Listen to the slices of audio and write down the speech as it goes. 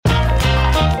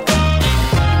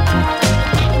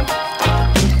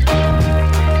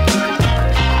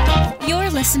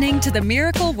listening to the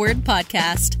Miracle Word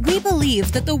Podcast. We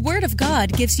believe that the Word of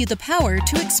God gives you the power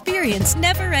to experience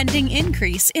never-ending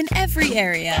increase in every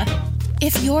area.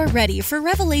 If you're ready for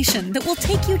revelation that will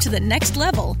take you to the next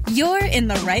level, you're in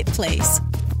the right place.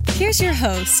 Here's your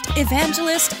host,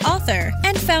 evangelist, author,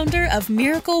 and founder of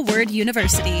Miracle Word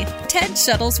University, Ted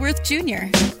Shuttlesworth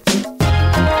Jr.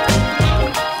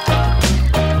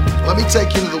 Let me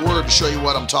take you to the Word to show you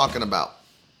what I'm talking about,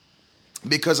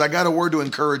 because I got a word to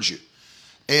encourage you.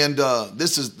 And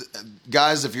this is,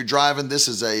 guys, if you're driving, this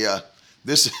is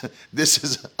this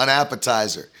is an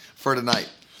appetizer for tonight.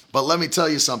 But let me tell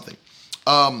you something.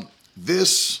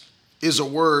 This is a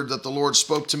word that the Lord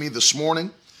spoke to me this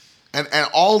morning, and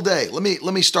all day. Let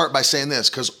me start by saying this,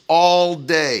 because all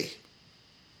day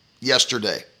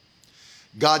yesterday,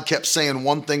 God kept saying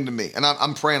one thing to me, and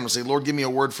I'm praying. I'm saying, Lord, give me a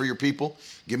word for your people.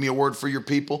 Give me a word for your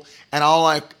people. And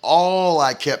all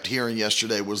I kept hearing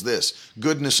yesterday was this: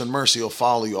 goodness and mercy will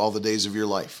follow you all the days of your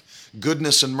life.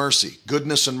 Goodness and mercy,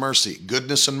 goodness and mercy,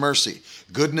 goodness and mercy,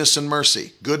 goodness and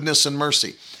mercy, goodness and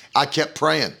mercy. I kept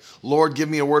praying, Lord, give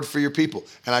me a word for your people.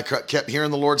 And I kept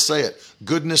hearing the Lord say it: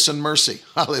 goodness and mercy.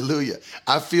 Hallelujah.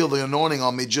 I feel the anointing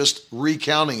on me just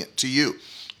recounting it to you.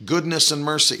 Goodness and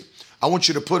mercy. I want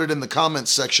you to put it in the comments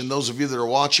section, those of you that are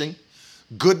watching.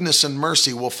 Goodness and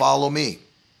mercy will follow me.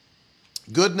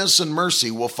 Goodness and mercy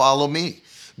will follow me.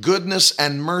 Goodness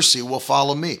and mercy will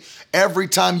follow me. Every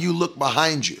time you look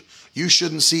behind you, you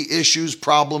shouldn't see issues,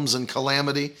 problems, and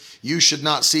calamity. You should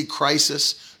not see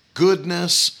crisis.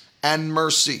 Goodness and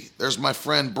mercy. There's my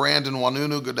friend Brandon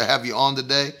Wanunu. Good to have you on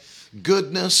today.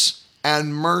 Goodness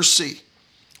and mercy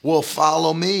will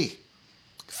follow me.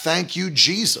 Thank you,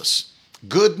 Jesus.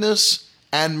 Goodness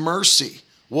and mercy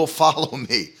will follow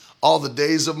me all the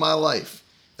days of my life.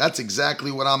 That's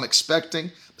exactly what I'm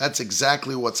expecting. That's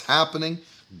exactly what's happening.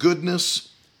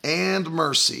 Goodness and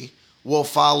mercy will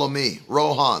follow me.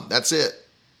 Rohan, that's it.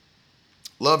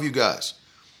 Love you guys.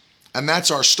 And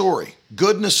that's our story.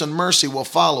 Goodness and mercy will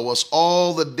follow us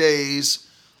all the days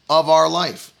of our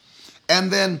life.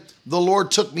 And then the Lord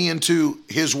took me into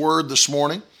his word this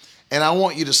morning. And I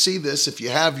want you to see this. If you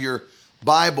have your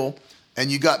Bible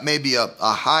and you got maybe a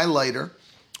highlighter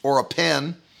or a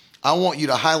pen, I want you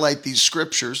to highlight these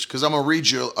scriptures, because I'm going to read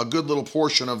you a good little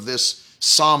portion of this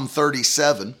Psalm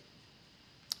 37.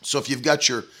 So if you've got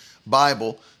your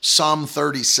Bible, Psalm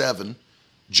 37,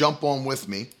 jump on with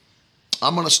me.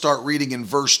 I'm going to start reading in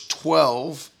verse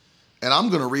 12, and I'm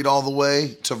going to read all the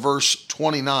way to verse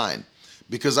 29,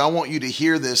 because I want you to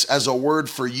hear this as a word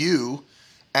for you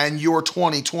and your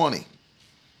 2020.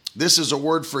 This is a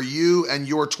word for you and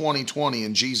your 2020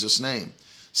 in Jesus' name.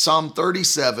 Psalm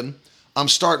 37, I'm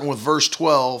starting with verse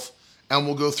 12, and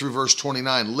we'll go through verse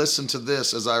 29. Listen to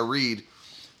this as I read.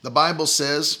 The Bible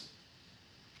says,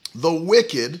 "The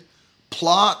wicked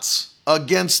plots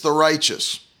against the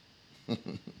righteous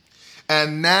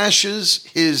and gnashes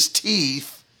his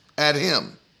teeth at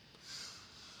him.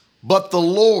 But the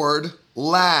Lord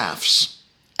laughs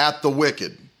at the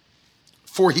wicked,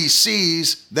 for he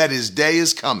sees that his day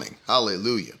is coming."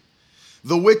 Hallelujah.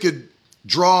 "The wicked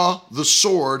draw the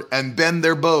sword and bend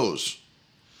their bows,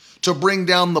 to bring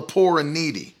down the poor and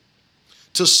needy,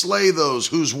 to slay those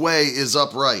whose way is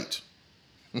upright.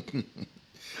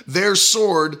 Their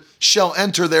sword shall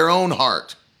enter their own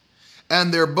heart,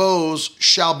 and their bows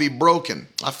shall be broken."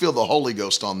 I feel the Holy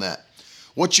Ghost on that.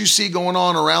 What you see going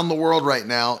on around the world right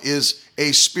now is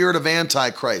a spirit of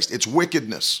Antichrist. It's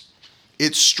wickedness.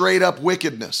 It's straight up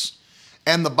wickedness.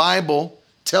 And the Bible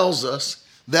tells us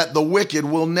that the wicked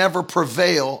will never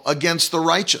prevail against the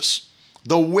righteous.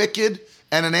 The wicked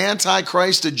and an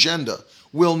Antichrist agenda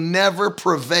will never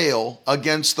prevail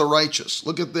against the righteous.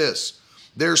 Look at this.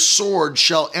 "Their sword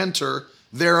shall enter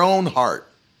their own heart,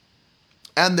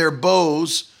 and their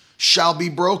bows shall be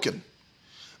broken.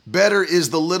 Better is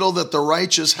the little that the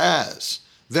righteous has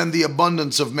than the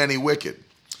abundance of many wicked.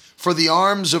 For the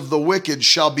arms of the wicked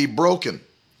shall be broken,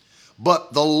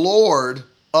 but the Lord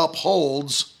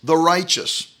upholds the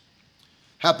righteous."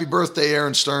 Happy birthday,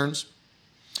 Aaron Stearns.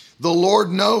 "The Lord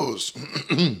knows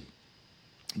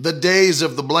the days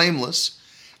of the blameless,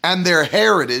 and their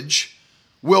heritage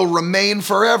will remain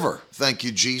forever." Thank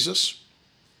you, Jesus.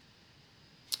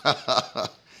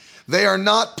 "They are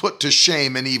not put to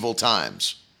shame in evil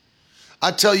times."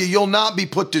 I tell you, you'll not be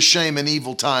put to shame in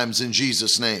evil times in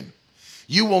Jesus' name.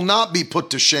 You will not be put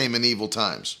to shame in evil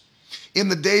times. "In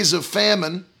the days of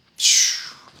famine,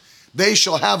 they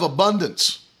shall have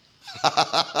abundance."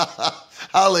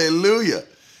 Hallelujah.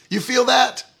 You feel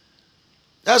that?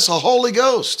 That's the Holy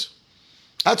Ghost.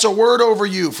 That's a word over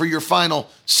you for your final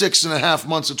 6.5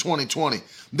 months of 2020.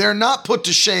 They're not put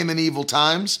to shame in evil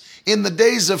times. In the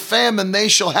days of famine, they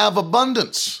shall have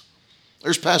abundance.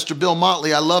 There's Pastor Bill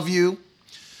Motley. I love you.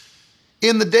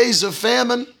 In the days of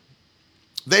famine,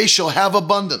 they shall have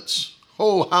abundance.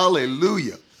 Oh,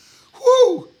 hallelujah.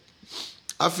 Whoo!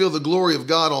 I feel the glory of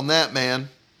God on that, man.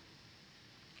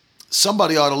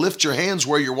 Somebody ought to lift your hands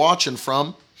where you're watching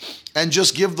from and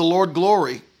just give the Lord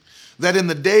glory that in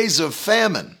the days of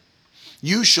famine,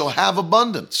 you shall have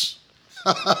abundance.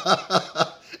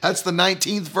 That's the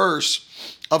 19th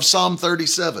verse of Psalm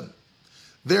 37.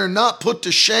 They're not put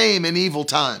to shame in evil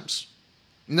times.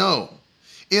 No,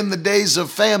 in the days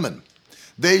of famine,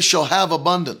 they shall have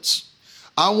abundance.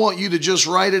 I want you to just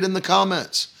write it in the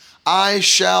comments. I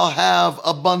shall have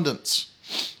abundance.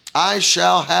 I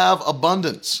shall have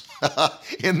abundance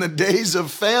in the days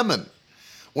of famine.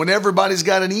 When everybody's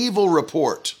got an evil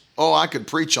report. Oh, I could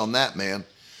preach on that, man.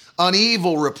 An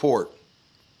evil report.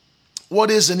 What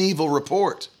is an evil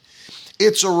report?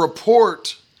 It's a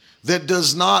report that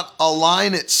does not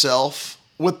align itself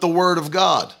with the Word of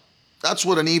God. That's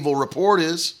what an evil report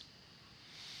is.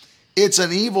 It's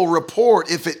an evil report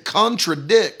if it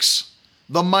contradicts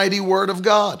the mighty Word of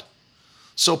God.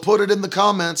 So put it in the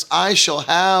comments. I shall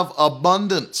have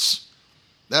abundance.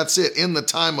 That's it. In the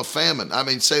time of famine. I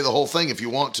mean, say the whole thing if you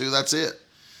want to. That's it.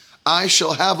 I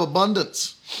shall have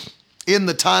abundance in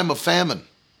the time of famine.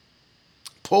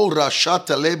 I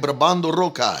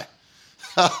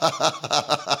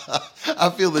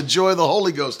feel the joy of the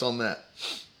Holy Ghost on that.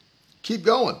 Keep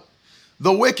going.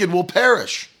 The wicked will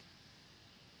perish.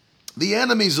 The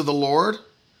enemies of the Lord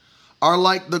are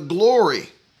like the glory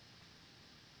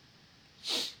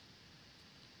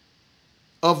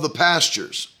of the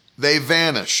pastures. They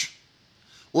vanish.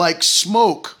 Like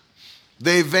smoke,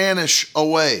 they vanish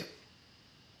away.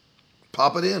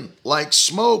 Pop it in. Like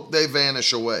smoke, they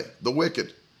vanish away. The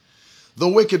wicked. The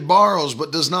wicked borrows,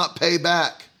 but does not pay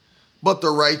back. But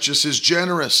the righteous is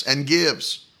generous and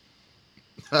gives.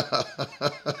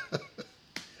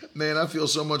 Man, I feel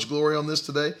so much glory on this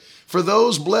today. For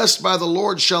those blessed by the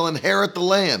Lord shall inherit the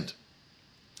land,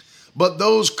 but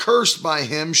those cursed by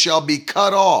him shall be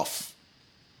cut off.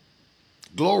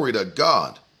 Glory to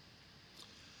God.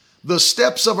 The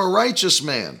steps of a righteous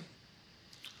man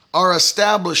are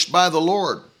established by the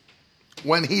Lord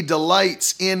when he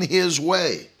delights in his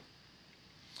way.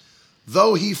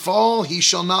 Though he fall, he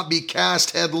shall not be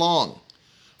cast headlong,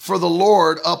 for the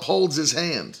Lord upholds his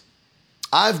hand.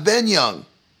 I've been young,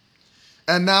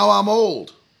 and now I'm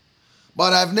old,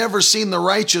 but I've never seen the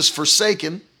righteous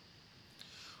forsaken,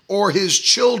 or his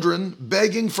children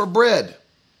begging for bread.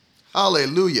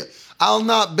 Hallelujah. I'll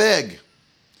not beg.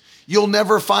 You'll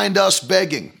never find us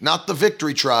begging, not the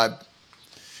Victory Tribe.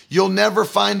 You'll never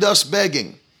find us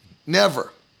begging.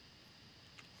 Never.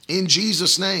 In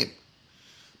Jesus' name.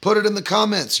 Put it in the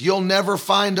comments. You'll never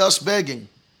find us begging.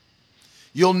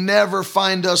 You'll never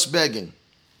find us begging.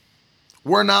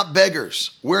 We're not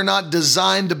beggars. We're not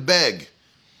designed to beg.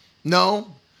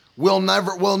 No, we'll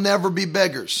never be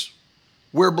beggars.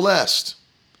 We're blessed.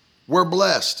 We're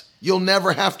blessed. You'll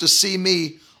never have to see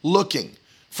me looking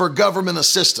for government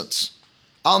assistance.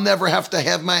 I'll never have to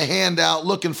have my hand out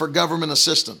looking for government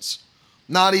assistance.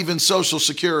 Not even Social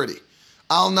Security.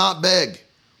 I'll not beg.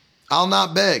 I'll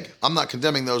not beg. I'm not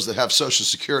condemning those that have Social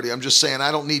Security. I'm just saying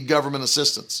I don't need government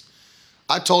assistance.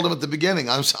 I told him at the beginning,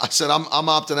 I said, I'm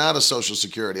opting out of Social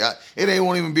Security. It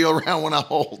won't even be around when I'm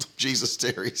old. Jesus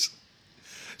tarries.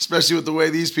 Especially with the way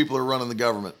these people are running the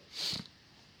government.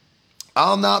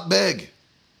 I'll not beg.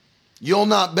 You'll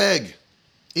not beg.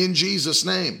 In Jesus'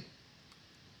 name.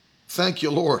 Thank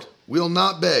you, Lord. We'll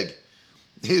not beg.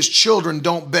 His children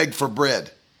don't beg for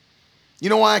bread. You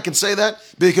know why I can say that?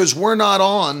 Because we're not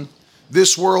on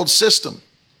this world system.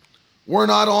 We're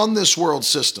not on this world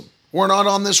system. We're not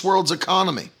on this world's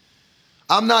economy.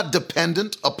 I'm not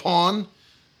dependent upon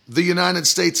the United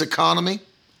States economy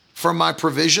for my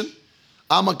provision.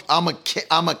 I'm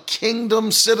a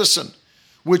kingdom citizen,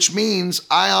 which means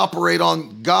I operate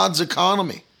on God's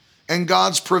economy and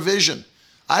God's provision.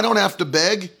 I don't have to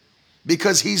beg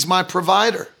because he's my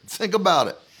provider. Think about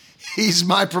it. He's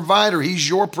my provider. He's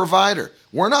your provider.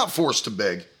 We're not forced to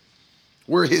beg.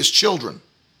 We're his children.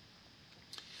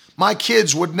 My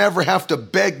kids would never have to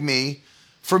beg me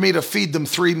for me to feed them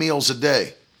 3 meals a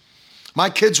day. My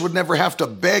kids would never have to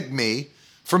beg me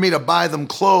for me to buy them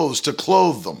clothes to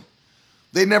clothe them.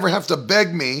 They never have to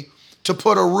beg me to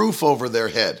put a roof over their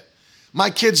head. My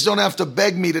kids don't have to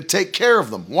beg me to take care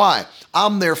of them. Why?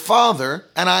 I'm their father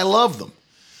and I love them.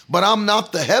 But I'm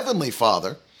not the heavenly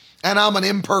Father and I'm an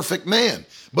imperfect man.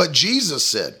 But Jesus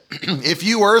said, if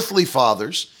you earthly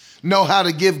fathers know how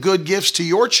to give good gifts to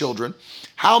your children,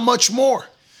 how much more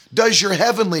Does your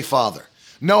heavenly Father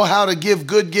know how to give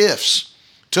good gifts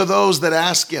to those that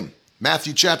ask him?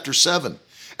 Matthew chapter 7.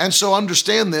 And so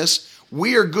understand this.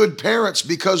 We are good parents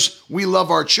because we love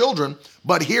our children,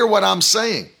 but hear what I'm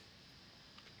saying.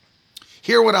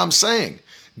 Hear what I'm saying.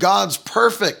 God's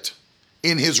perfect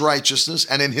in his righteousness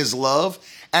and in his love,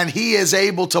 and he is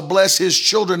able to bless his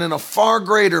children in a far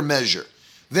greater measure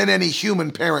than any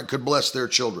human parent could bless their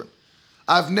children.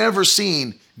 I've never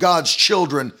seen God's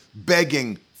children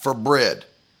begging for bread.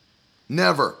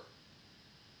 Never.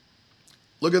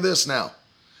 Look at this now.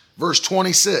 Verse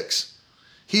 26.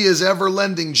 He is ever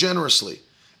lending generously,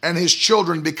 and his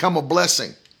children become a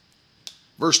blessing.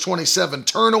 Verse 27.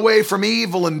 Turn away from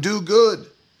evil and do good,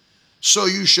 so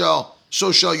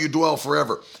shall you dwell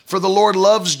forever. For the Lord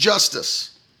loves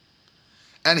justice,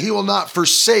 and he will not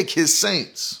forsake his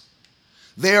saints.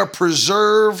 They are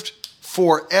preserved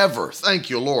forever. Thank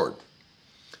you, Lord.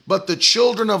 But the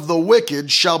children of the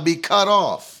wicked shall be cut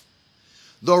off.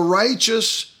 The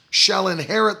righteous shall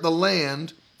inherit the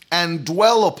land and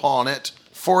dwell upon it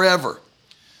forever.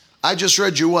 I just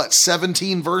read you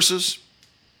 17 verses?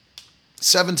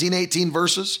 17, 18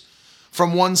 verses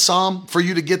from one Psalm for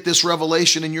you to get this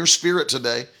revelation in your spirit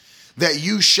today, that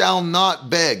you shall not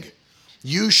beg.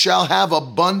 You shall have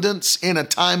abundance in a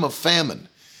time of famine.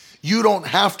 You don't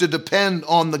have to depend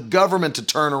on the government to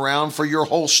turn around for your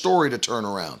whole story to turn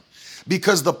around,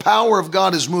 because the power of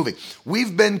God is moving.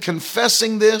 We've been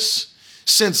confessing this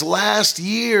since last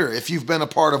year, if you've been a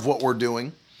part of what we're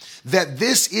doing, that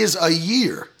this is a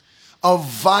year of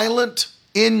violent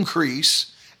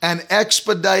increase and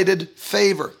expedited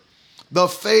favor. The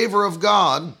favor of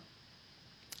God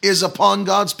is upon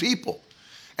God's people.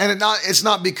 And it's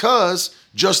not because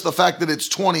just the fact that it's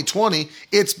 2020,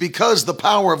 it's because the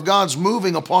power of God's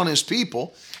moving upon his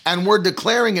people, and we're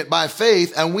declaring it by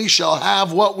faith, and we shall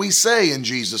have what we say in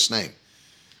Jesus' name.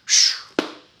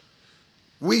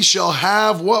 We shall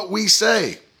have what we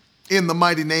say in the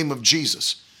mighty name of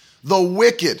Jesus. The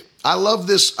wicked, I love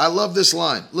this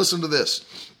line. Listen to this.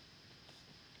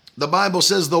 The Bible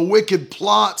says the wicked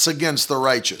plots against the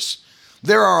righteous.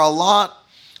 There are a lot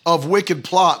of wicked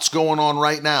plots going on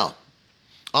right now.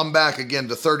 I'm back again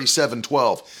to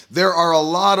 37:12. There are a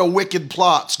lot of wicked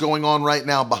plots going on right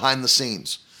now behind the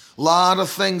scenes. A lot of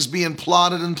things being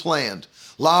plotted and planned.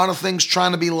 A lot of things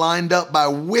trying to be lined up by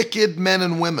wicked men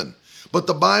and women. But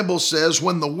the Bible says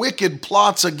when the wicked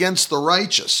plots against the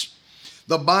righteous,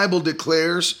 the Bible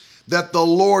declares that the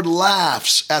Lord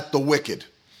laughs at the wicked.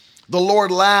 The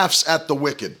Lord laughs at the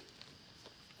wicked.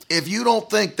 If you don't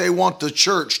think they want the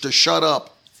church to shut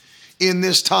up in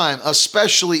this time,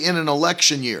 especially in an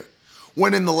election year,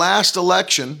 when in the last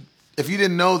election, if you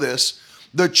didn't know this,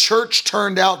 the church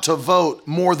turned out to vote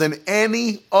more than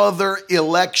any other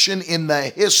election in the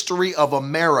history of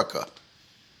America.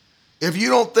 If you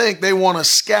don't think they want to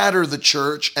scatter the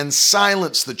church and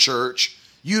silence the church,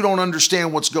 you don't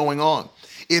understand what's going on.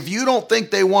 If you don't think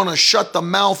they want to shut the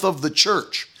mouth of the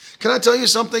church, can I tell you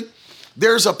something?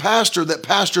 There's a pastor that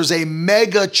pastors a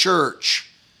mega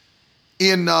church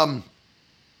in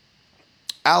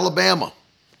Alabama,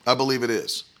 I believe it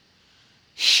is.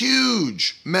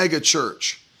 Huge mega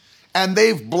church. And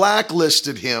they've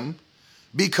blacklisted him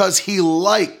because he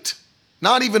liked,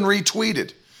 not even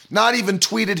retweeted, not even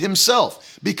tweeted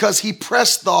himself, because he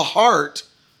pressed the heart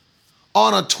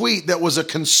on a tweet that was a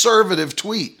conservative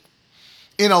tweet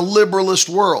in a liberalist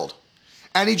world.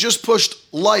 And he just pushed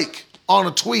like on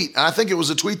a tweet. And I think it was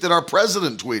a tweet that our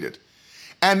president tweeted.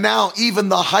 And now even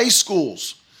the high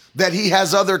schools that he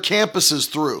has other campuses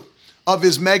through of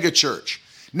his mega church,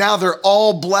 now they're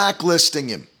all blacklisting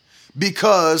him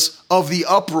because of the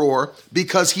uproar,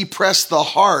 because he pressed the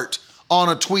heart on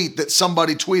a tweet that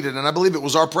somebody tweeted. And I believe it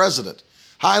was our president.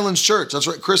 Highlands Church. That's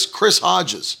right. Chris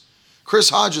Hodges. Chris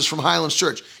Hodges from Highlands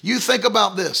Church. You think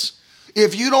about this.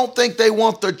 If you don't think they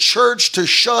want the church to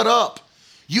shut up,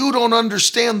 you don't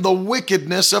understand the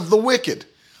wickedness of the wicked.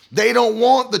 They don't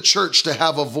want the church to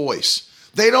have a voice.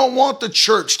 They don't want the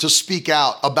church to speak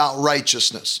out about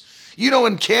righteousness. You know,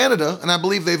 in Canada, and I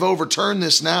believe they've overturned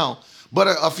this now, but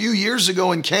a few years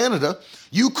ago in Canada,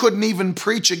 you couldn't even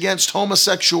preach against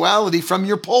homosexuality from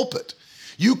your pulpit.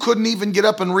 You couldn't even get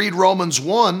up and read Romans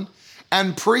 1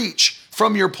 and preach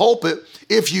from your pulpit.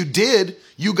 If you did,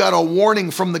 you got a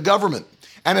warning from the government.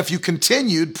 And if you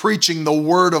continued preaching the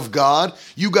word of God,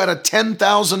 you got a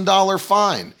 $10,000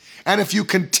 fine. And if you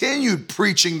continued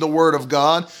preaching the word of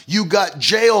God, you got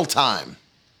jail time.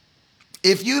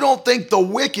 If you don't think the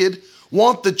wicked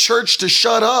want the church to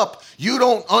shut up, you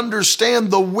don't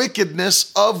understand the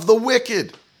wickedness of the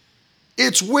wicked.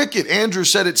 It's wicked. Andrew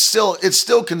said it's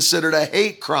still considered a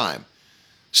hate crime.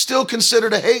 Still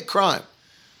considered a hate crime.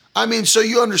 I mean, so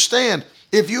you understand,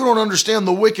 if you don't understand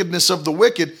the wickedness of the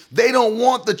wicked, they don't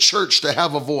want the church to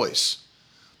have a voice.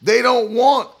 They don't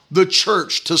want the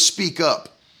church to speak up.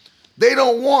 They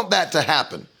don't want that to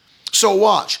happen. So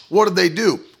watch, what did they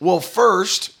do? Well,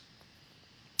 first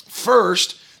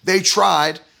they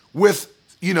tried with,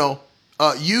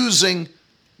 using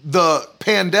the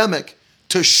pandemic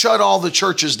to shut all the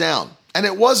churches down. And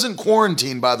it wasn't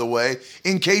quarantine, by the way,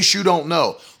 in case you don't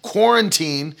know.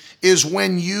 Quarantine is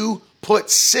when you put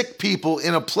sick people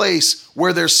in a place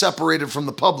where they're separated from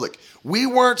the public. We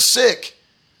weren't sick.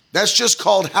 That's just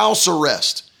called house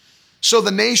arrest. So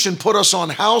the nation put us on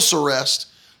house arrest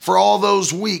for all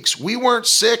those weeks. We weren't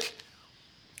sick.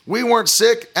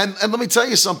 And let me tell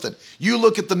you something. You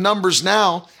look at the numbers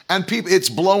now, and it's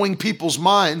blowing people's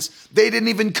minds. They didn't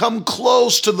even come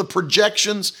close to the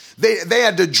projections. They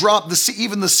had to drop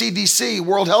even the CDC,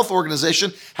 World Health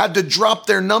Organization, had to drop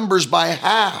their numbers by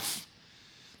half.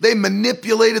 They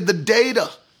manipulated the data.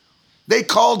 They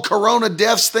called corona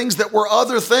deaths things that were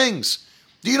other things.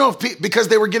 Do you know because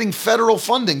they were getting federal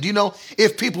funding? Do you know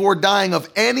if people were dying of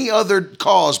any other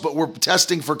cause but were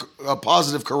testing for a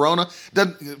positive corona?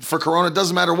 For corona, it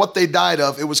doesn't matter what they died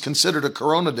of. It was considered a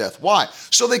corona death. Why?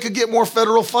 So they could get more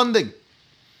federal funding.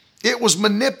 It was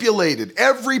manipulated.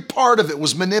 Every part of it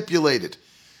was manipulated.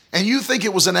 And you think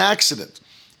it was an accident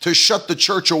to shut the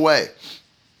church away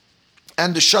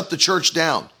and to shut the church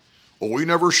down. Well, we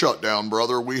never shut down,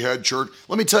 brother. We had church.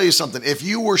 Let me tell you something. If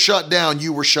you were shut down,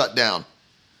 you were shut down.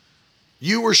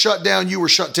 You were shut down, you were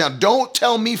shut down. Don't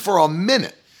tell me for a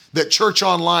minute that church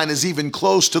online is even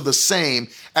close to the same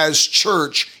as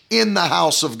church in the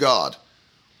house of God.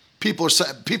 People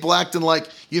acting like,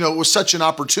 it was such an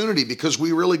opportunity because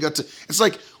we really got to. It's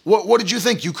like, what did you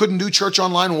think? You couldn't do church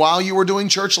online while you were doing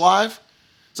church live?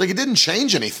 It's like it didn't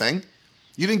change anything.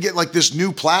 You didn't get like this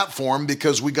new platform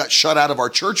because we got shut out of our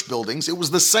church buildings. It was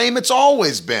the same it's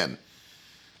always been.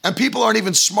 And people aren't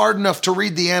even smart enough to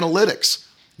read the analytics.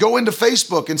 Go into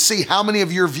Facebook and see how many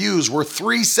of your views were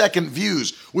 3-second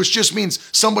views, which just means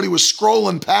somebody was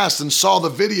scrolling past and saw the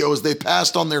video as they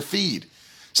passed on their feed.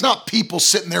 It's not people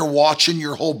sitting there watching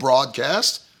your whole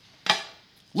broadcast.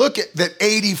 Look at that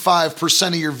 85%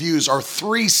 of your views are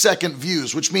 3-second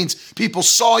views, which means people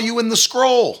saw you in the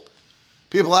scroll.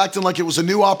 People acting like it was a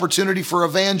new opportunity for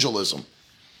evangelism.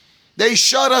 They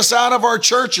shut us out of our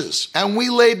churches and we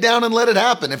laid down and let it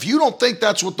happen. If you don't think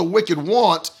that's what the wicked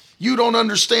want, you don't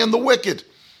understand the wicked.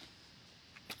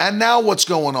 And now what's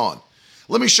going on?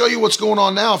 Let me show you what's going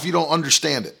on now if you don't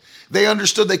understand it. They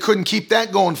understood they couldn't keep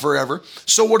that going forever.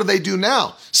 So what do they do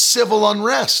now? Civil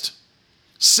unrest.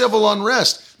 Civil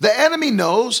unrest. The enemy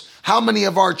knows how many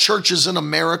of our churches in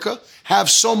America have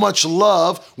so much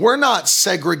love. We're not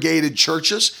segregated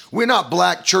churches. We're not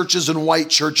black churches and white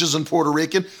churches and Puerto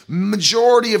Rican.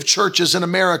 Majority of churches in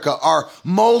America are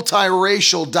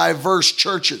multiracial, diverse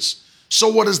churches. So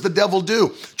what does the devil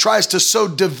do? Tries to sow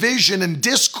division and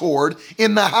discord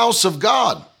in the house of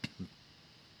God.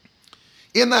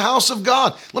 In the house of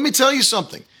God. Let me tell you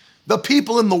something. The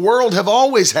people in the world have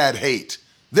always had hate.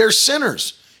 They're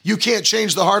sinners. You can't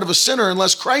change the heart of a sinner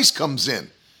unless Christ comes in.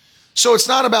 So it's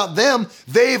not about them.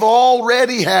 They've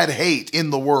already had hate in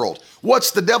the world.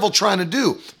 What's the devil trying to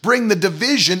do? Bring the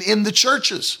division in the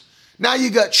churches. Now you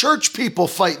got church people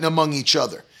fighting among each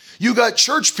other. You got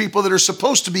church people that are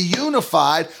supposed to be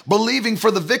unified, believing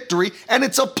for the victory, and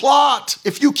it's a plot.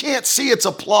 If you can't see, it's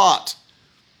a plot.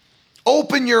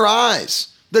 Open your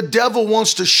eyes. The devil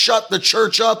wants to shut the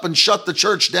church up and shut the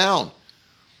church down.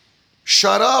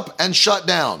 Shut up and shut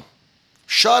down.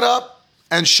 Shut up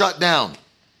and shut down.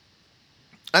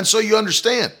 And so you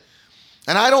understand.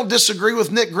 And I don't disagree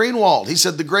with Nick Greenwald. He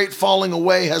said the great falling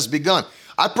away has begun.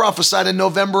 I prophesied in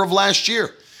November of last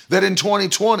year that in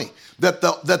 2020, that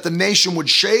the nation would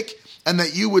shake and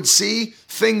that you would see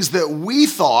things that we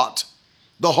thought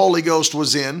the Holy Ghost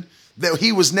was in, that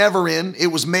he was never in. It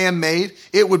was man-made.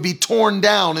 It would be torn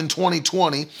down in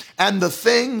 2020. And the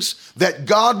things that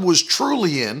God was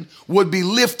truly in would be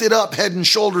lifted up head and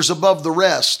shoulders above the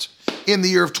rest in the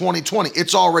year of 2020.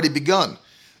 It's already begun.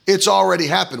 It's already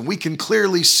happened. We can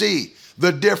clearly see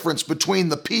the difference between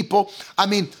the people. I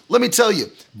mean, let me tell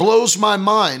you, blows my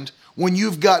mind when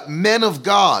you've got men of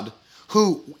God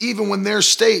who, even when their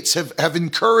states have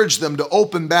encouraged them to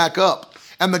open back up,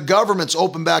 and the government's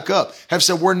open back up, have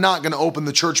said, we're not going to open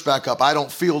the church back up. I don't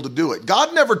feel to do it.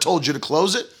 God never told you to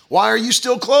close it. Why are you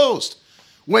still closed?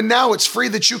 When now it's free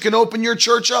that you can open your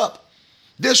church up.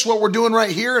 This, what we're doing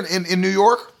right here in New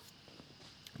York,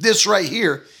 this right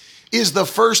here is the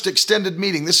first extended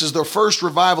meeting. This is the first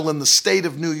revival in the state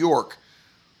of New York.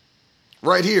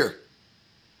 Right here.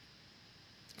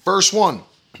 First one.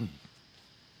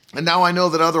 And now I know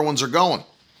that other ones are going.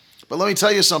 But let me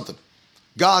tell you something.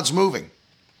 God's moving.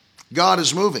 God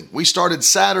is moving. We started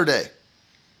Saturday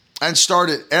and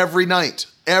started every night,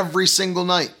 every single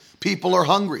night. People are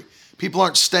hungry. People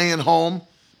aren't staying home.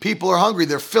 People are hungry.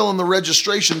 They're filling the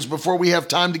registrations before we have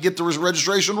time to get the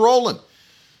registration rolling.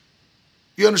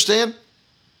 You understand?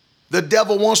 The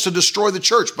devil wants to destroy the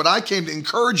church, but I came to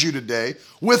encourage you today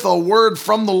with a word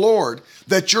from the Lord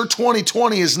that your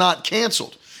 2020 is not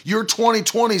canceled. Your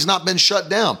 2020 has not been shut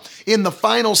down. In the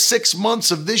final 6 months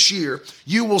of this year,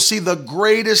 you will see the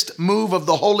greatest move of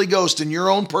the Holy Ghost in your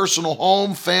own personal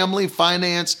home, family,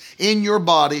 finance, in your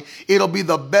body. It'll be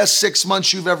the best 6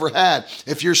 months you've ever had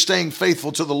if you're staying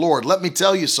faithful to the Lord. Let me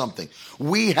tell you something.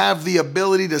 We have the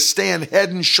ability to stand head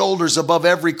and shoulders above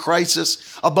every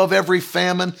crisis, above every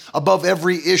famine, above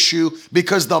every issue,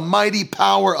 because the mighty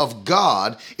power of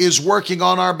God is working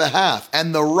on our behalf,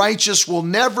 and the righteous will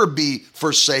never be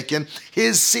forsaken.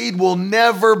 His seed will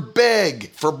never beg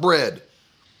for bread.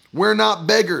 We're not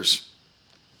beggars.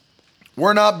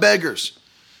 We're not beggars,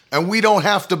 and we don't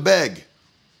have to beg.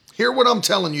 Hear what I'm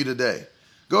telling you today.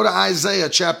 Go to Isaiah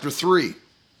chapter 3.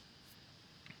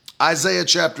 Isaiah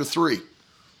chapter 3.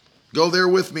 Go there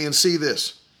with me and see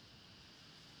this.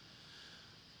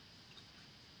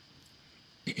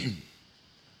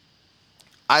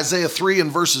 Isaiah 3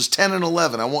 and verses 10 and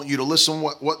 11. I want you to listen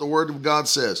what the word of God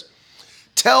says.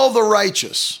 Tell the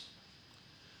righteous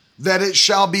that it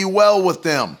shall be well with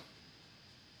them,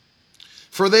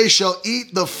 for they shall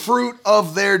eat the fruit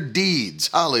of their deeds.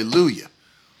 Hallelujah.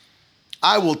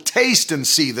 I will taste and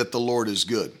see that the Lord is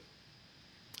good.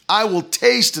 I will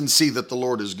taste and see that the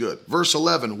Lord is good. Verse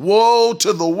 11, woe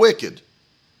to the wicked,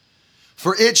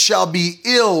 for it shall be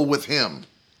ill with him.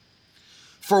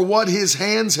 For what his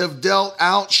hands have dealt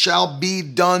out shall be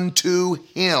done to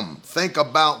him. Think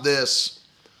about this.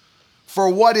 For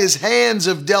what his hands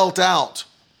have dealt out.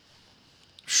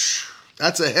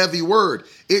 That's a heavy word.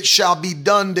 It shall be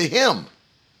done to him.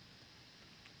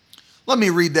 Let me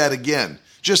read that again,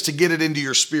 just to get it into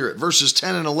your spirit. Verses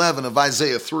 10 and 11 of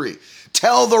Isaiah 3.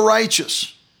 Tell the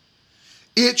righteous,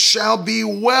 it shall be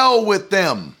well with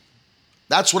them.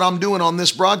 That's what I'm doing on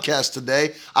this broadcast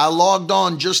today. I logged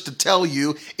on just to tell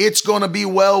you it's going to be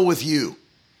well with you.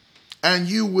 And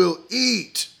you will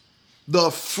eat the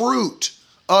fruit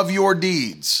of your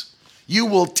deeds. You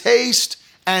will taste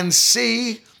and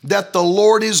see that the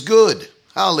Lord is good.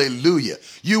 Hallelujah.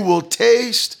 You will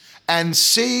taste and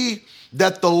see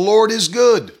that the Lord is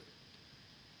good.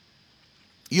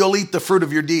 You'll eat the fruit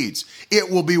of your deeds. It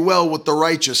will be well with the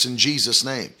righteous in Jesus'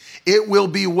 name. It will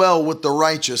be well with the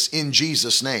righteous in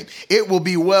Jesus' name. It will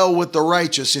be well with the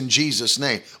righteous in Jesus'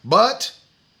 name. But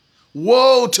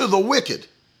woe to the wicked.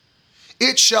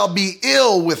 It shall be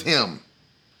ill with him.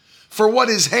 For what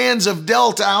his hands have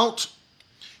dealt out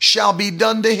shall be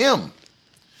done to him.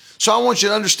 So I want you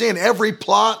to understand every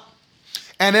plot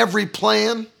and every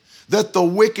plan that the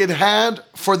wicked had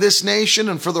for this nation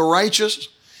and for the righteous,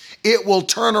 it will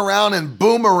turn around and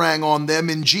boomerang on them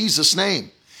in Jesus'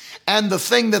 name. And the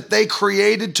thing that they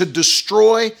created to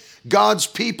destroy God's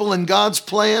people and God's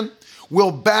plan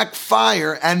will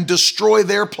backfire and destroy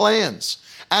their plans,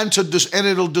 and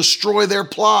it'll destroy their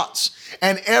plots.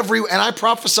 And I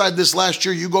prophesied this last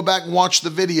year. You go back and watch the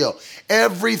video.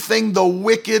 Everything the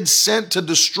wicked sent to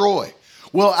destroy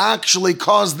will actually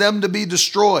cause them to be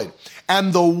destroyed.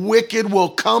 And the wicked will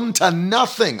come to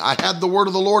nothing. I had the word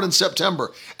of the Lord in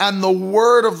September. And the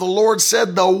word of the Lord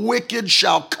said, the wicked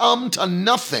shall come to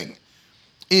nothing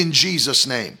in Jesus'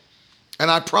 name.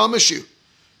 And I promise you,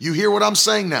 you hear what I'm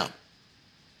saying now.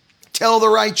 Tell the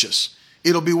righteous,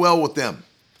 it'll be well with them.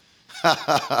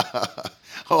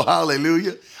 Oh,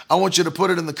 hallelujah. I want you to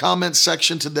put it in the comments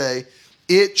section today.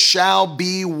 It shall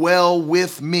be well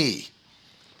with me.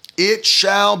 It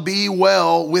shall be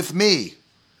well with me.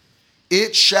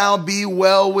 It shall be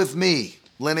well with me.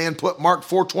 Lynn Ann put Mark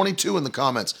 4:22 in the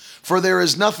comments. For there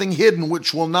is nothing hidden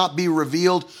which will not be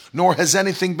revealed, nor has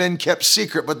anything been kept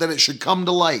secret, but that it should come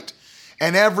to light.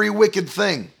 And every wicked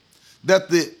thing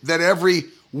that every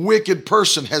wicked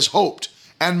person has hoped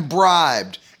and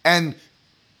bribed and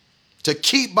to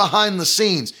keep behind the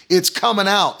scenes, it's coming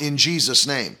out in Jesus'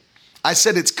 name. I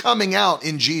said it's coming out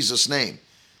in Jesus' name.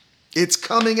 It's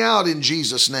coming out in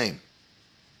Jesus' name.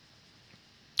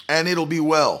 And it'll be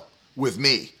well with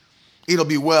me. It'll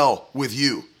be well with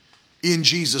you in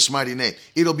Jesus' mighty name.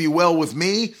 It'll be well with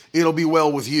me. It'll be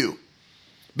well with you.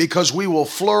 because we will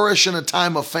flourish in a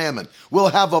time of famine. We'll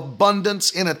have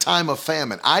abundance in a time of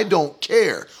famine. I don't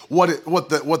care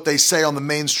what they say on the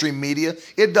mainstream media.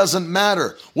 It doesn't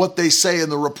matter what they say in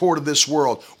the report of this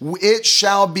world. It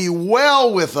shall be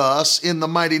well with us in the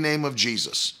mighty name of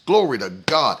Jesus. Glory to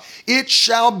God. It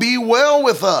shall be well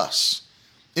with us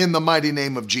in the mighty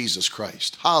name of Jesus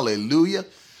Christ. Hallelujah.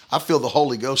 I feel the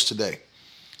Holy Ghost today.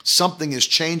 Something is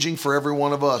changing for every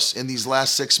one of us in these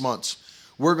last 6 months.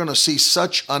 We're going to see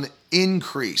such an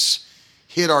increase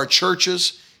hit our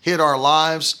churches, hit our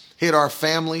lives, hit our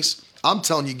families. I'm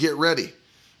telling you, get ready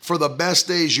for the best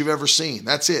days you've ever seen.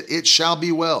 That's it. It shall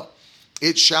be well.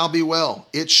 It shall be well.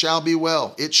 It shall be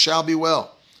well. It shall be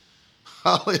well.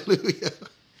 Hallelujah.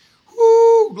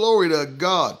 Woo, glory to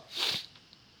God.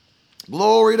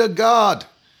 Glory to God.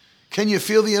 Can you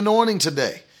feel the anointing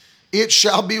today? It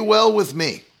shall be well with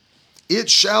me. It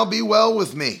shall be well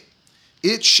with me.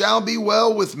 It shall be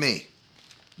well with me,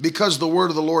 because the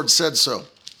word of the Lord said so.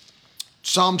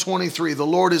 Psalm 23, the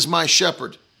Lord is my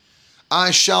shepherd. I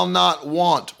shall not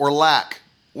want or lack.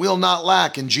 We'll not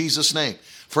lack in Jesus' name.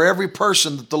 For every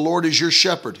person that the Lord is your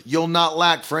shepherd, you'll not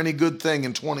lack for any good thing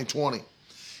in 2020.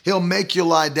 He'll make you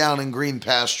lie down in green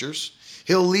pastures.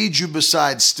 He'll lead you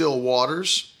beside still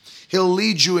waters. He'll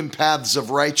lead you in paths of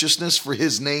righteousness for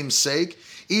his name's sake.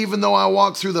 Even though I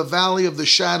walk through the valley of the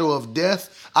shadow of death,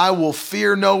 I will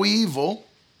fear no evil,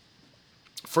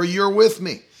 for you're with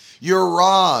me. Your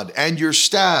rod and your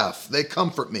staff, they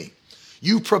comfort me.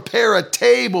 You prepare a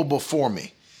table before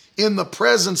me in the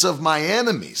presence of my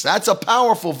enemies. That's a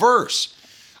powerful verse.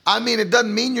 I mean, it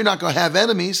doesn't mean you're not going to have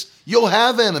enemies. You'll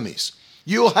have enemies.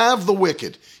 You'll have the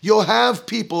wicked. You'll have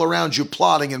people around you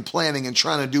plotting and planning and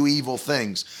trying to do evil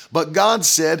things. But God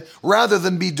said, rather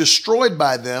than be destroyed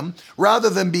by them,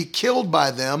 rather than be killed by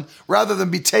them, rather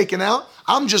than be taken out,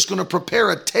 I'm just going to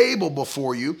prepare a table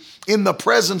before you in the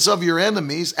presence of your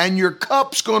enemies, and your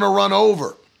cup's going to run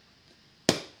over.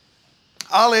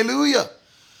 Hallelujah.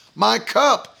 My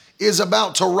cup is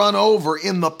about to run over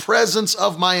in the presence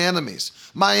of my enemies.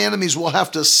 My enemies will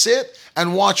have to sit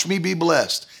and watch me be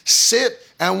blessed. Sit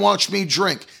and watch me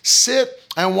drink. Sit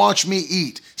and watch me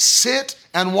eat. Sit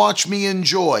and watch me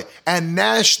enjoy, and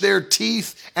gnash their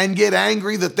teeth and get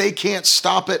angry that they can't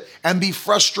stop it, and be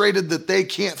frustrated that they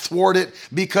can't thwart it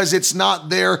because it's not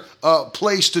their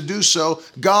place to do so.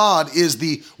 God is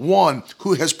the one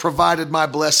who has provided my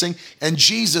blessing, and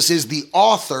Jesus is the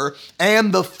author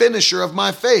and the finisher of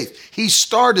my faith. He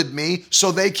started me,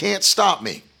 so they can't stop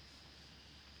me.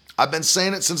 I've been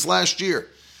saying it since last year.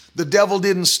 The devil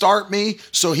didn't start me,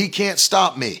 so he can't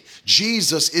stop me.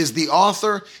 Jesus is the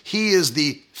author. He is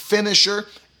the finisher.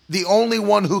 The only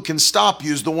one who can stop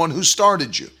you is the one who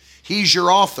started you. He's your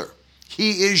author.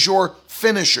 He is your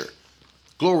finisher.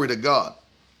 Glory to God.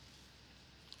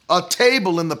 A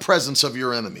table in the presence of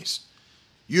your enemies.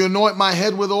 You anoint my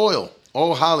head with oil.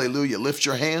 Oh, hallelujah. Lift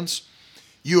your hands.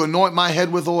 You anoint my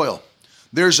head with oil.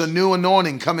 There's a new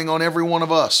anointing coming on every one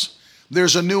of us.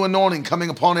 There's a new anointing coming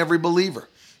upon every believer.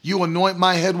 You anoint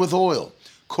my head with oil.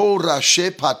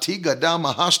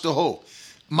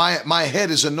 My head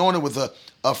is anointed with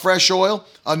a fresh oil.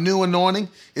 A new anointing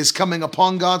is coming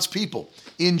upon God's people.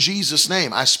 In Jesus'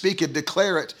 name, I speak and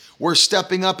declare it. We're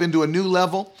stepping up into a new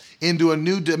level, into a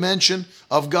new dimension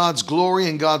of God's glory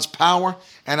and God's power,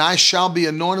 and I shall be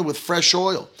anointed with fresh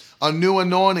oil. A new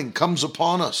anointing comes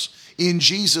upon us. In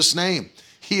Jesus' name,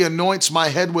 he anoints my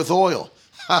head with oil.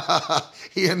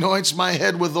 He anoints my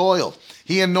head with oil.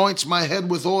 He anoints my head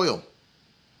with oil.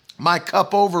 My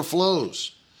cup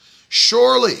overflows.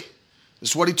 Surely, this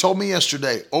is what he told me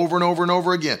yesterday, over and over and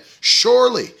over again.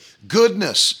 Surely,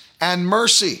 goodness and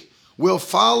mercy will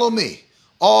follow me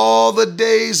all the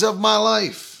days of my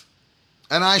life,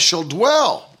 and I shall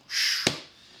dwell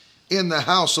in the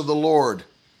house of the Lord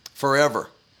forever.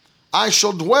 I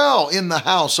shall dwell in the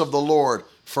house of the Lord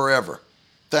forever.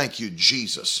 Thank you,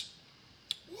 Jesus.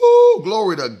 Woo,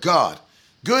 glory to God.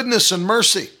 Goodness and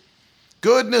mercy,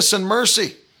 goodness and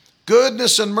mercy,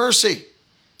 goodness and mercy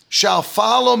shall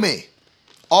follow me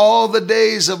all the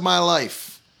days of my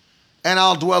life, and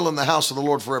I'll dwell in the house of the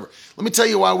Lord forever. Let me tell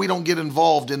you why we don't get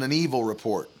involved in an evil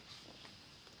report.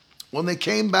 When they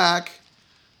came back,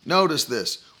 notice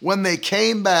this, when they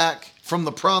came back from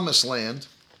the promised land,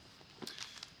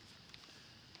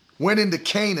 went into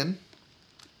Canaan,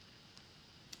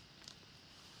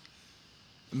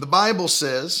 and the Bible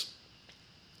says,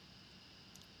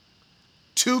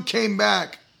 2 came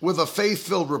back with a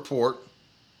faith-filled report,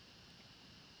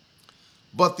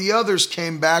 but the others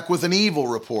came back with an evil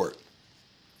report.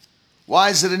 Why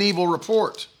is it an evil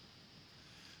report?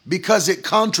 Because it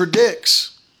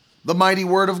contradicts the mighty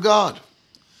word of God.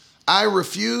 I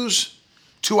refuse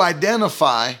to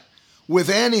identify with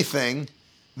anything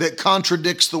that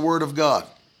contradicts the word of God.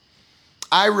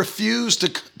 I refuse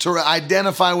to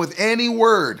identify with any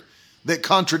word that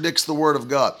contradicts the word of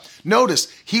God. Notice,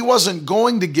 he wasn't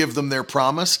going to give them their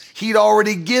promise. He'd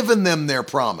already given them their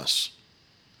promise.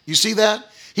 You see that?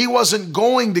 He wasn't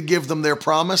going to give them their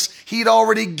promise. He'd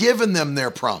already given them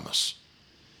their promise.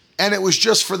 And it was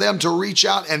just for them to reach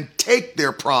out and take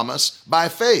their promise by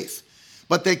faith.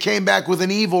 But they came back with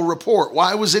an evil report.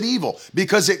 Why was it evil?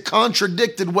 Because it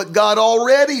contradicted what God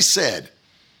already said.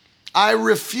 I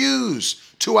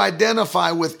refuse to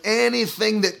identify with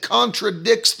anything that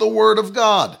contradicts the word of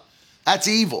God. That's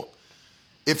evil.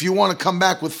 If you want to come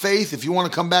back with faith, if you want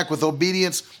to come back with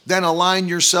obedience, then align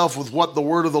yourself with what the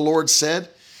word of the Lord said.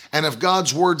 And if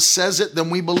God's word says it, then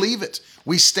we believe it.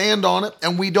 We stand on it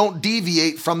and we don't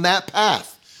deviate from that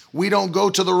path. We don't go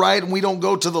to the right and we don't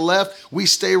go to the left. We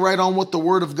stay right on what the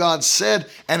word of God said.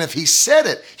 And if he said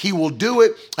it, he will do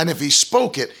it. And if he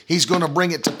spoke it, he's going to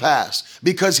bring it to pass,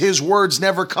 because his words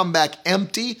never come back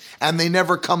empty and they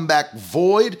never come back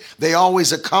void. They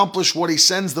always accomplish what he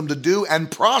sends them to do and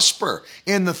prosper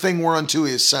in the thing whereunto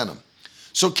he has sent them.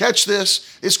 So catch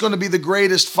this. It's going to be the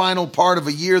greatest final part of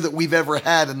a year that we've ever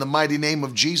had in the mighty name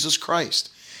of Jesus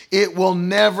Christ. It will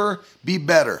never be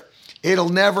better. It'll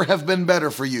never have been better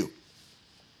for you.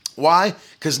 Why?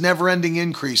 Because never-ending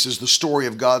increase is the story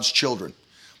of God's children.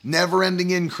 Never-ending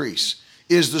increase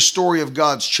is the story of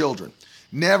God's children.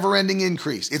 Never-ending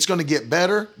increase. It's going to get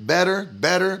better, better,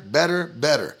 better, better,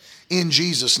 better in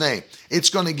Jesus' name.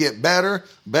 It's going to get better,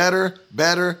 better,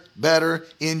 better, better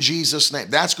in Jesus' name.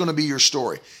 That's going to be your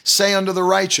story. Say unto the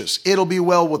righteous, it'll be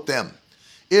well with them.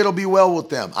 It'll be well with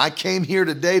them. I came here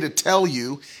today to tell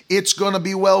you it's going to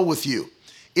be well with you.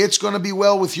 It's going to be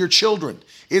well with your children.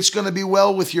 It's going to be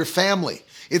well with your family.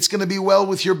 It's going to be well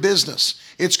with your business.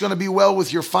 It's going to be well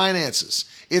with your finances.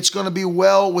 It's going to be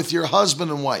well with your husband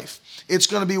and wife. It's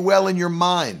going to be well in your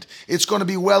mind. It's going to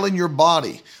be well in your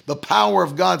body. The power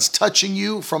of God's touching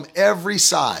you from every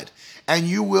side, and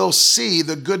you will see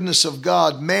the goodness of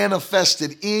God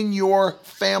manifested in your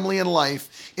family and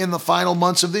life in the final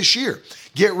months of this year.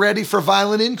 Get ready for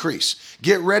violent increase.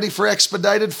 Get ready for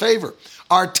expedited favor.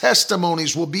 Our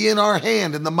testimonies will be in our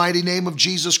hand in the mighty name of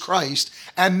Jesus Christ,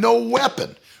 and no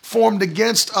weapon formed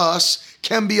against us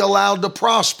can be allowed to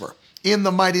prosper in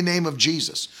the mighty name of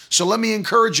Jesus. So let me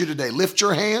encourage you today. Lift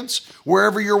your hands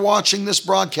wherever you're watching this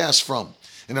broadcast from.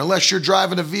 And unless you're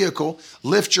driving a vehicle,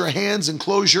 lift your hands and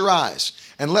close your eyes.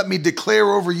 And let me declare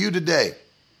over you today,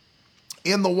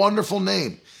 in the wonderful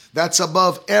name that's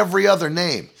above every other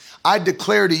name, I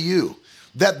declare to you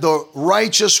that the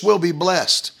righteous will be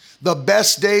blessed. The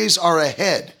best days are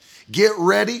ahead. Get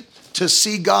ready to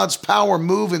see God's power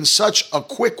move in such a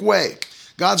quick way.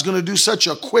 God's going to do such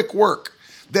a quick work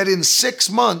that in 6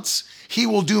 months, he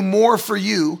will do more for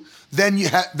you than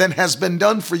has been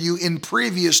done for you in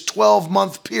previous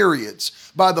 12-month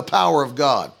periods by the power of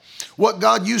God. What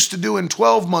God used to do in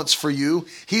 12 months for you,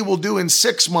 he will do in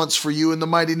 6 months for you in the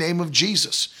mighty name of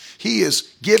Jesus. He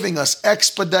is giving us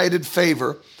expedited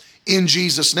favor in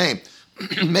Jesus' name.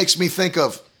 Makes me think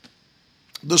of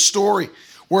the story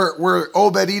where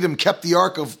Obed-Edom kept the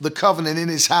Ark of the Covenant in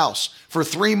his house for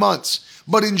 3 months.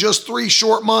 But in just 3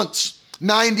 short months,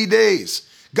 90 days,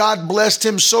 God blessed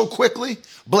him so quickly,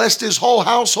 blessed his whole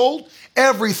household,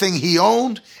 everything he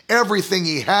owned, everything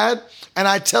he had. And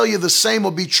I tell you, the same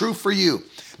will be true for you,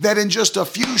 that in just a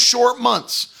few short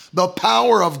months, the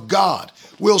power of God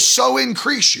will so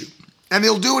increase you, and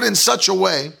he'll do it in such a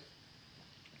way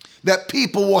that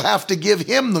people will have to give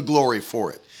him the glory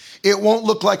for it. It won't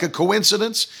look like a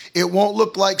coincidence. It won't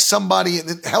look like somebody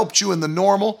that helped you in the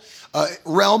normal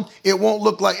realm. It won't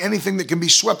look like anything that can be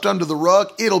swept under the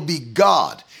rug. It'll be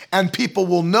God. And people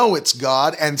will know it's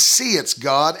God and see it's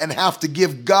God and have to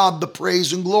give God the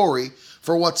praise and glory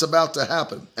for what's about to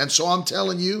happen. And so I'm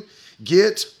telling you,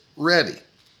 get ready.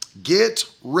 Get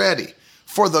ready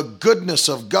for the goodness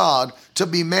of God to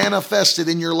be manifested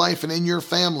in your life and in your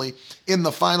family in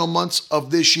the final months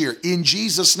of this year. In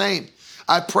Jesus' name,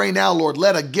 I pray now, Lord,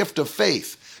 let a gift of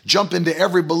faith jump into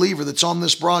every believer that's on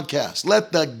this broadcast.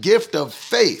 Let the gift of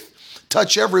faith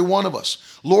touch every one of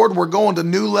us. Lord, we're going to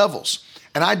new levels.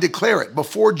 And I declare it,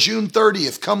 before June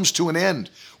 30th comes to an end,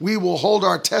 we will hold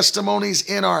our testimonies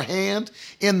in our hand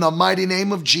in the mighty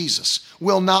name of Jesus.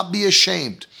 We'll not be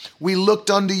ashamed. We looked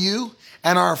unto you,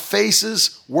 and our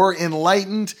faces were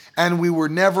enlightened, and we were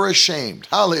never ashamed.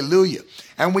 Hallelujah.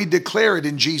 And we declare it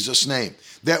in Jesus' name,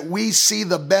 that we see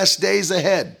the best days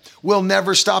ahead. We'll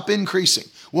never stop increasing.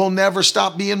 We'll never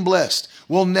stop being blessed.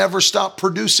 We'll never stop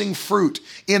producing fruit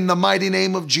in the mighty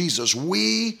name of Jesus.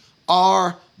 We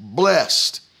are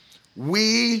blessed.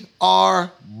 We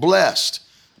are blessed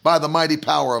by the mighty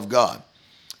power of God.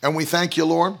 And we thank you,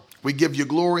 Lord. We give you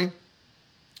glory,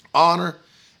 honor,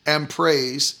 and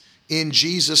praise in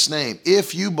Jesus' name.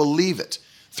 If you believe it,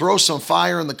 throw some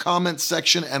fire in the comments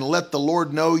section and let the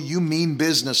Lord know you mean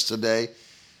business today.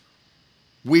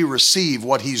 We receive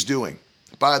what he's doing.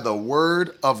 By the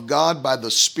word of God, by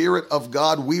the Spirit of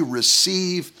God, we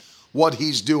receive what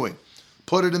he's doing.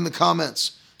 Put it in the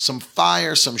comments. Some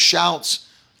fire, some shouts.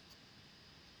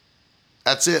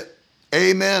 That's it.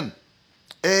 Amen.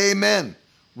 Amen.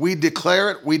 We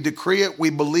declare it, we decree it, we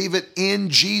believe it in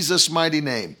Jesus' mighty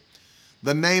name,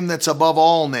 the name that's above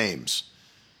all names.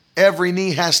 Every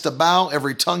knee has to bow,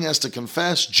 every tongue has to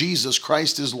confess Jesus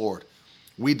Christ is Lord.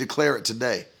 We declare it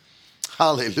today.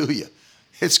 Hallelujah.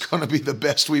 It's going to be the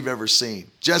best we've ever seen.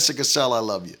 Jessica Sell, I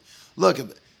love you. Look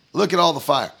at all the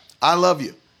fire. I love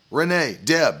you. Renee,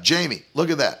 Deb, Jamie, look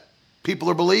at that. People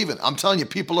are believing. I'm telling you,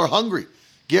 people are hungry.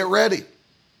 Get ready.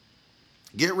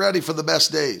 Get ready for the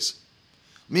best days.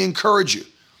 Let me encourage you.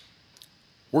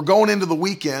 We're going into the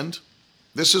weekend.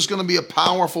 This is going to be a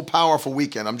powerful, powerful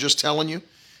weekend. I'm just telling you,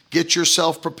 get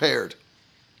yourself prepared.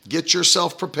 Get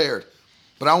yourself prepared.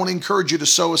 But I want to encourage you to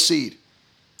sow a seed.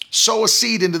 Sow a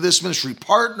seed into this ministry.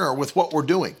 Partner with what we're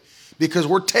doing, because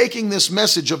we're taking this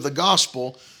message of the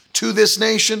gospel to this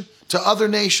nation, to other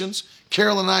nations.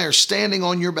 Carol and I are standing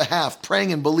on your behalf,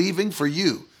 praying and believing for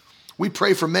you. We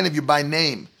pray for many of you by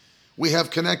name. We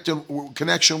have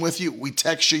connection with you. We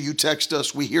text you. You text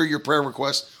us. We hear your prayer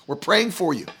requests. We're praying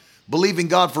for you, believing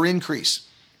God for increase.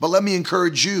 But let me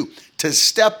encourage you to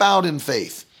step out in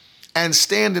faith and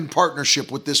stand in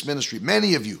partnership with this ministry.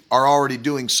 Many of you are already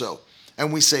doing so,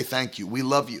 and we say thank you. We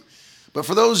love you. But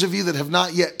for those of you that have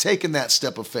not yet taken that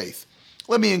step of faith,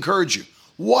 let me encourage you.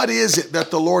 What is it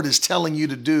that the Lord is telling you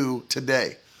to do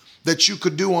today that you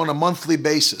could do on a monthly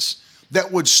basis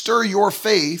that would stir your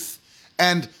faith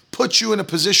and put you in a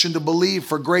position to believe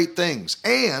for great things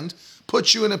and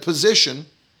put you in a position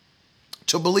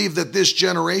to believe that this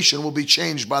generation will be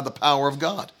changed by the power of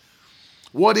God?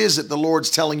 What is it the Lord's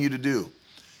telling you to do?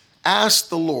 Ask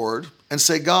the Lord and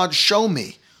say, God, show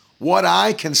me what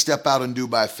I can step out and do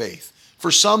by faith.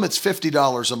 For some, it's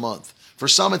 $50 a month. For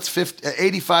some, it's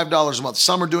 $85 a month.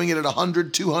 Some are doing it at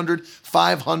 $100, $200,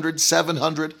 $500,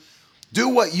 $700. Do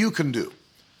what you can do.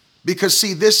 Because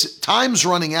see, this time's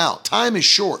running out. Time is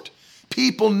short.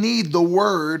 People need the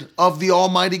word of the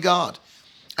Almighty God.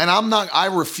 And I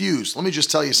refuse. Let me just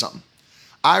tell you something.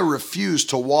 I refuse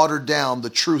to water down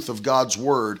the truth of God's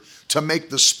word to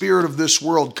make the spirit of this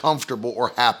world comfortable or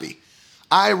happy.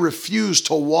 I refuse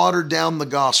to water down the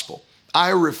gospel. I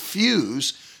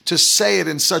refuse to say it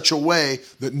in such a way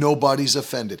that nobody's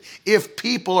offended. If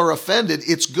people are offended,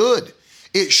 it's good.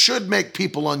 It should make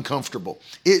people uncomfortable.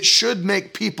 It should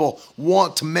make people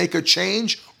want to make a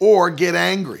change or get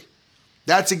angry.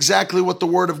 That's exactly what the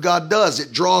Word of God does.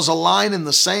 It draws a line in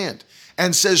the sand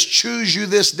and says, choose you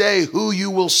this day who you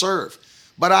will serve.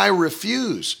 But I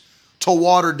refuse to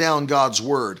water down God's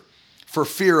Word for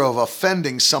fear of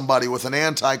offending somebody with an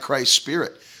antichrist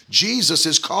spirit. Jesus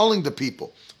is calling to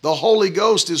people. The Holy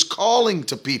Ghost is calling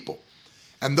to people.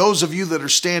 And those of you that are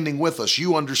standing with us,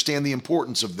 you understand the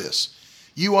importance of this.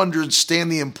 You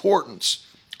understand the importance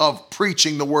of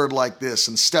preaching the word like this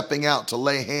and stepping out to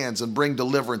lay hands and bring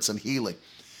deliverance and healing.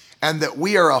 And that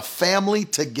we are a family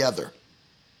together.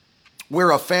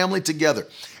 We're a family together.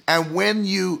 And when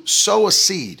you sow a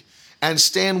seed and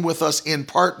stand with us in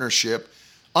partnership,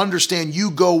 understand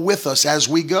you go with us as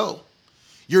we go.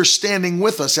 You're standing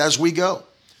with us as we go.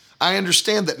 I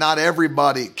understand that not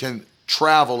everybody can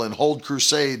travel and hold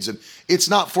crusades, and it's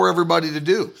not for everybody to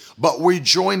do. But we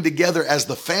join together as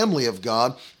the family of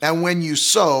God, and when you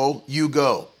sow, you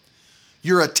go.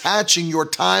 You're attaching your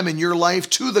time and your life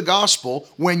to the gospel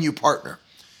when you partner.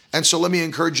 And so let me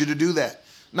encourage you to do that.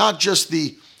 Not just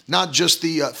the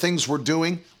things we're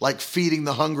doing, like feeding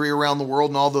the hungry around the world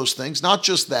and all those things. Not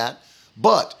just that,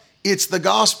 but it's the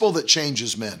gospel that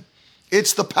changes men.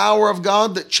 It's the power of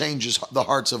God that changes the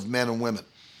hearts of men and women.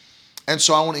 And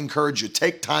so I want to encourage you,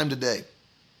 take time today.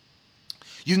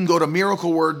 You can go to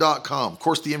miracleword.com. Of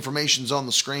course, the information's on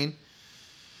the screen.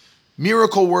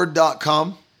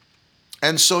 Miracleword.com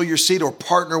and sow your seed or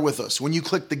partner with us. When you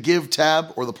click the Give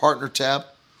tab or the Partner tab,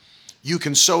 you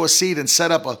can sow a seed and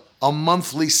set up a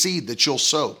monthly seed that you'll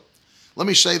sow. Let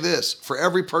me say this, for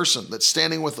every person that's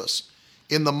standing with us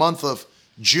in the month of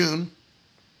June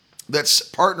that's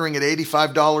partnering at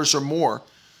 $85 or more,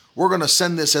 we're going to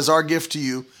send this as our gift to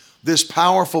you, this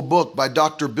powerful book by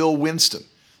Dr. Bill Winston,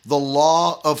 The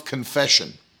Law of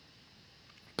Confession.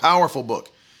 Powerful book.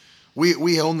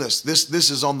 We own this. This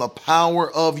is on the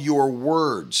power of your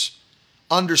words.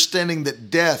 Understanding that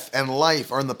death and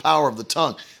life are in the power of the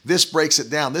tongue. This breaks it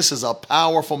down. This is a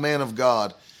powerful man of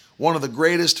God, one of the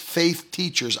greatest faith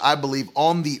teachers, I believe,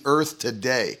 on the earth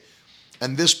today.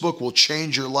 And this book will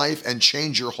change your life and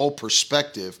change your whole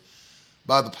perspective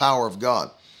by the power of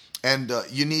God. And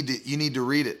you need to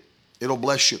read it. It'll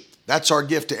bless you. That's our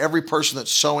gift to every person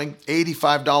that's sowing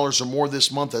 $85 or more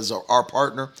this month as our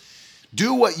partner.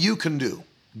 Do what you can do.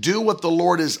 Do what the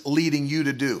Lord is leading you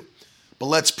to do. But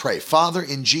let's pray. Father,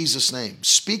 in Jesus' name,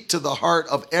 speak to the heart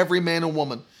of every man and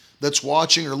woman that's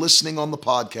watching or listening on the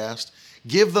podcast.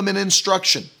 Give them an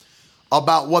instruction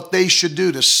about what they should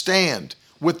do to stand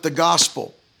with the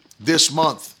gospel this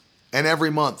month and every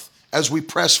month as we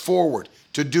press forward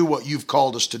to do what you've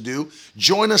called us to do.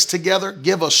 Join us together.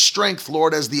 Give us strength,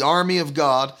 Lord, as the army of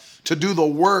God to do the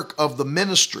work of the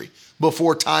ministry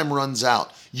before time runs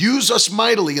out. Use us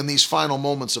mightily in these final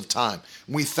moments of time.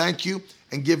 We thank you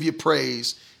and give you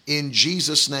praise in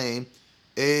Jesus' name.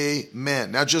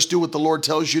 Amen. Now just do what the Lord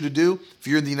tells you to do. If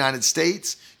you're in the United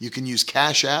States, you can use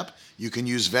Cash App, you can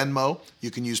use Venmo,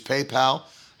 you can use PayPal,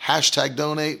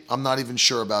 #donate. I'm not even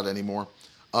sure about anymore,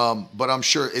 but I'm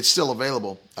sure it's still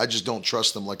available. I just don't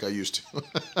trust them like I used to.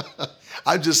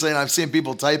 I'm just saying, I've seen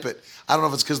people type it. I don't know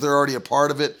if it's because they're already a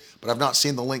part of it, but I've not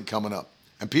seen the link coming up.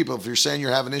 And people, if you're saying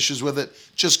you're having issues with it,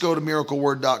 just go to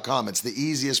miracleword.com. It's the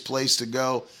easiest place to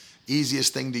go,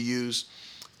 easiest thing to use.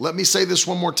 Let me say this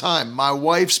one more time. My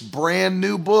wife's brand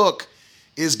new book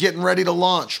is getting ready to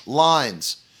launch.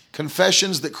 Lines,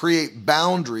 Confessions that Create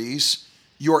Boundaries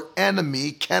Your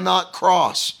Enemy Cannot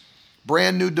Cross.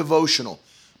 Brand new devotional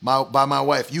by my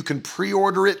wife. You can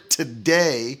pre-order it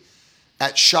today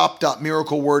at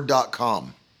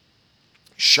shop.miracleword.com.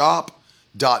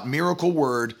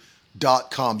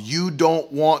 Shop.miracleword.com. You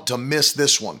don't want to miss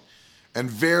this one. And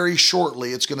very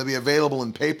shortly, it's going to be available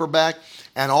in paperback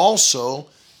and also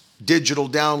digital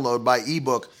download by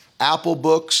ebook, Apple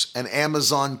Books and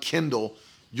Amazon Kindle.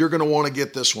 You're going to want to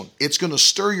get this one. It's going to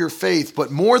stir your faith,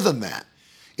 but more than that,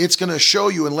 it's going to show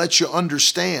you and let you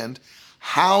understand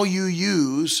how you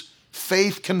use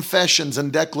faith confessions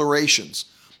and declarations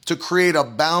to create a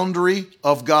boundary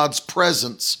of God's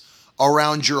presence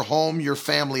around your home, your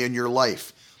family, and your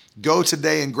life. Go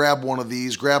today and grab one of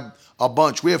these. Grab a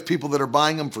bunch. We have people that are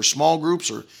buying them for small groups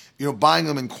or, buying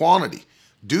them in quantity.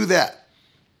 Do that.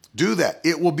 Do that.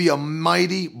 It will be a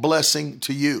mighty blessing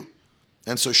to you.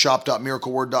 And so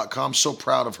shop.miracleword.com. So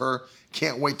proud of her.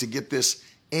 Can't wait to get this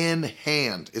in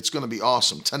hand. It's going to be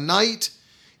awesome. Tonight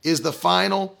is the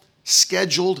final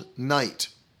scheduled night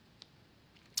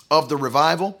of the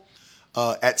revival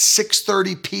at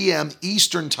 6:30 p.m.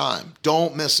 Eastern Time.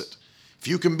 Don't miss it. If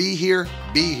you can be here,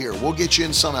 be here. We'll get you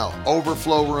in somehow.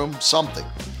 Overflow room, something.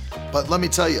 But let me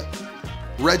tell you,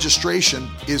 registration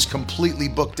is completely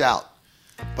booked out.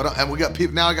 And we got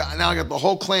people now. I got the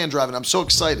whole clan driving. I'm so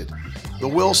excited. The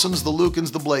Wilsons, the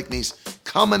Lukens, the Blakeneys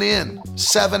coming in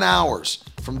 7 hours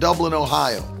from Dublin,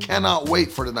 Ohio. Cannot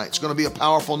wait for tonight. It's going to be a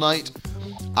powerful night.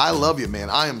 I love you, man.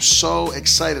 I am so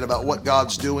excited about what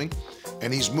God's doing,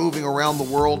 and He's moving around the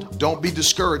world. Don't be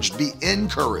discouraged. Be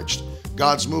encouraged.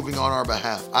 God's moving on our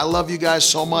behalf. I love you guys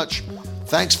so much.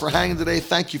 Thanks for hanging today.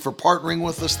 Thank you for partnering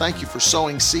with us. Thank you for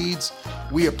sowing seeds.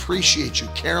 We appreciate you.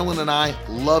 Carolyn and I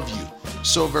love you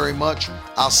so very much.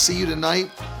 I'll see you tonight,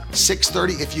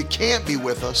 6:30. If you can't be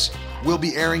with us, we'll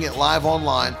be airing it live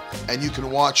online, and you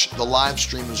can watch the live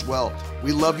stream as well.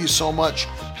 We love you so much.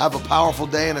 Have a powerful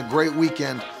day and a great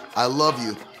weekend. I love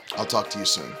you. I'll talk to you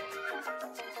soon.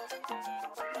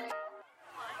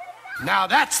 Now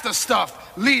that's the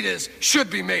stuff leaders should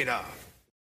be made of.